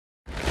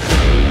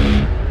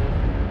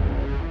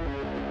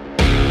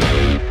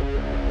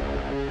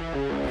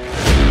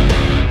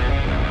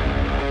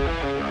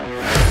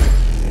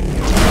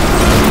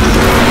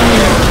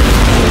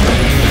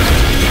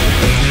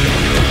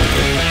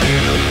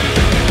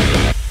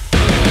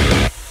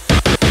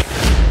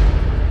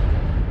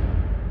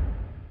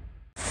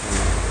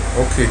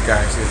Okay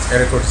guys, it's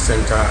Eric Auto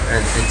Center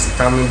and it's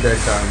timing bed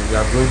time. We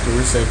are going to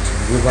reset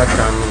Rover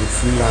timing,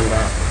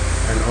 Freelander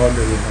and all the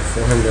over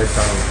 400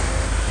 timing.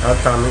 That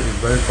timing is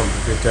very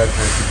complicated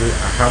and today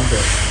I have the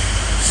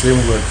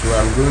same word, so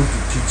I'm going to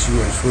teach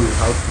you and show you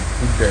how to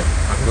put the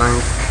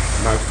aligned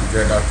back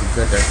together to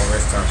get the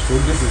correct start.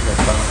 So this is the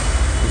car.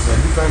 It's a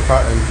different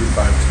car engine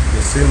but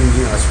the same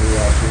engine as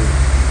we are. So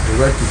they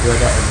work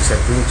together and it's a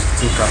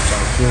 2016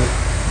 capture. So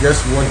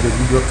just watch the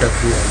video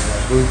carefully and we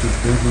are going to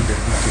bring you the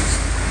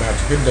details. But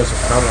hit the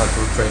subscribe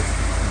button first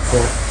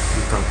before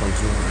you can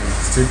continue and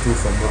stay tuned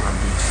for more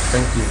updates.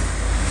 Thank you.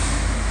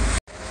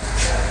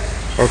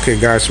 Okay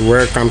guys,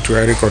 welcome to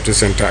Eric Auto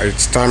Center.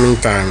 It's timing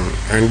time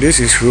and this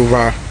is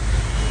Rover.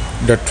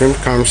 The trim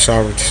comes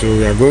out, so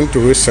we are going to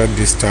reset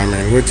this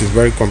timing, which is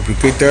very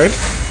complicated,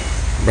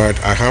 but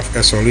I have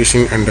a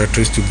solution and the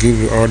tricks to give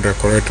you all the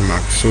correct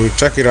marks. So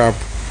check it out.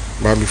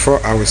 But before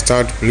I will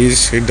start,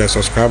 please hit the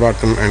subscribe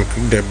button and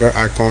click the bell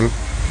icon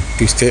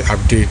to stay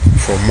updated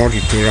for more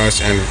tutorials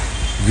and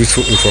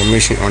useful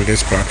information on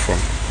this platform.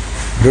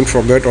 Don't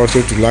forget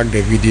also to like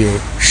the video,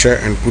 share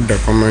and put the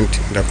comment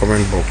in the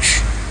comment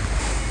box.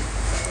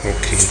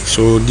 Okay,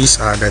 so these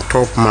are the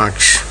top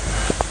marks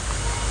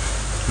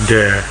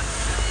there.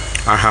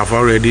 I have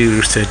already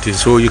reset it,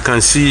 so you can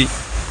see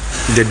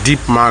the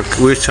deep mark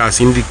which has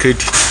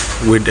indicated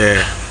with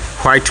the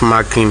white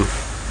marking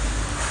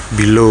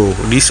below.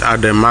 These are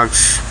the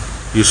marks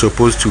you're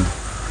supposed to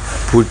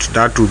put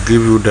that will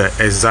give you the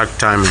exact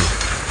timing.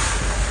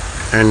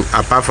 And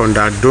apart from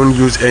that, don't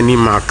use any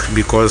mark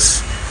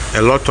because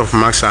a lot of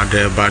marks are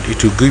there but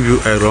it will give you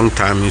a wrong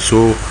timing.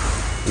 So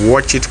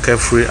watch it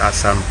carefully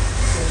as I'm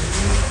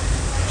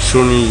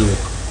showing you.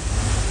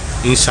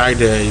 Inside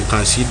there you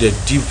can see the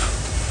deep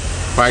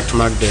white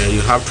mark there.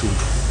 You have to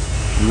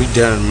meet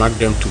them and mark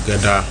them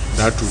together.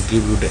 That will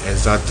give you the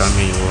exact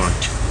timing you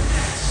want.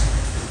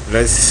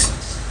 Let's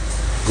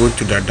go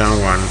to the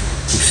down one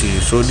to see.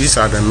 So these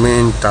are the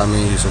main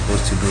timing you're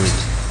supposed to do it.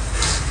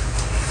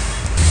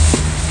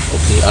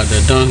 Okay, at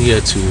the down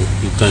here too,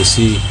 you can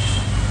see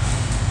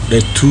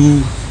the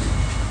two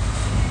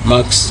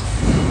marks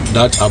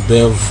that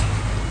above.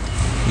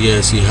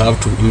 Yes, you have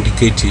to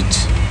indicate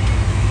it.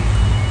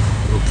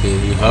 Okay,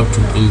 you have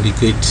to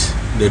indicate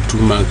the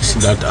two marks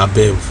that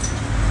above,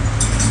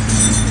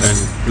 and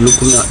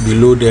looking at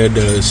below there,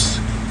 there's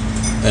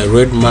a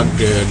red mark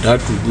there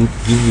that will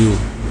give you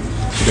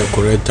the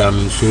correct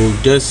timing. So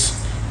just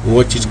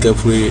watch it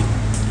carefully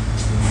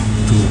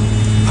to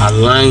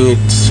align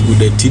it with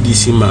the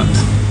TDC mark,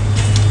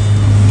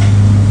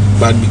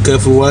 but be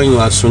careful when you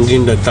are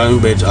swinging the timing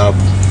belt up.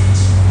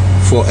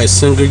 For a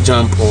single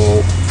jump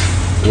or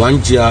one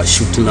gear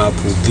shooting up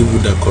will give you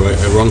the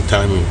correct wrong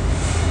timing.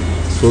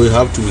 So you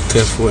have to be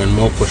careful and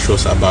more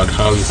cautious about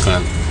how you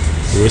can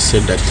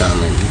reset the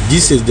timing.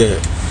 This is the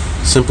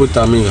simple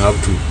timing you have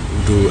to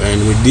do,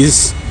 and with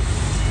this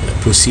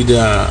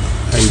procedure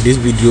and this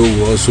video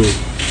will also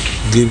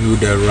give you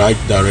the right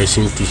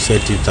direction to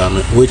set it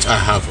timing, which I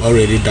have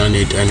already done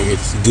it and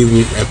it's giving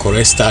me a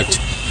correct start.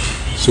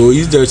 So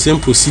use the same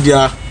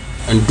procedure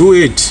and do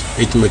it.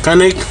 It's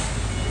Mechanic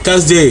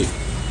Thursday.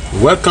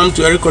 Welcome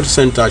to Eric Auto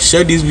Center.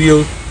 Share this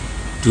video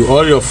to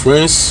all your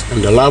friends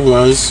and the loved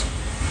ones.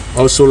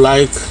 Also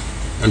like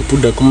and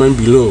put the comment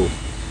below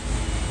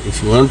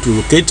if you want to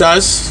locate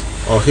us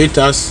or hit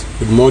us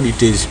with more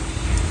details.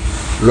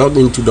 Log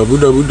into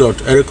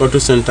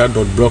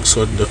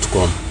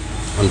www.ericautocenter.blogspot.com,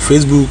 on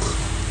Facebook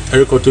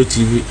Eric Auto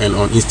TV, and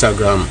on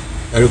Instagram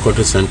Eric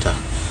Auto Center.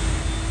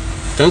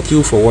 Thank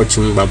you for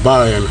watching. Bye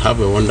bye and have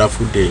a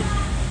wonderful day.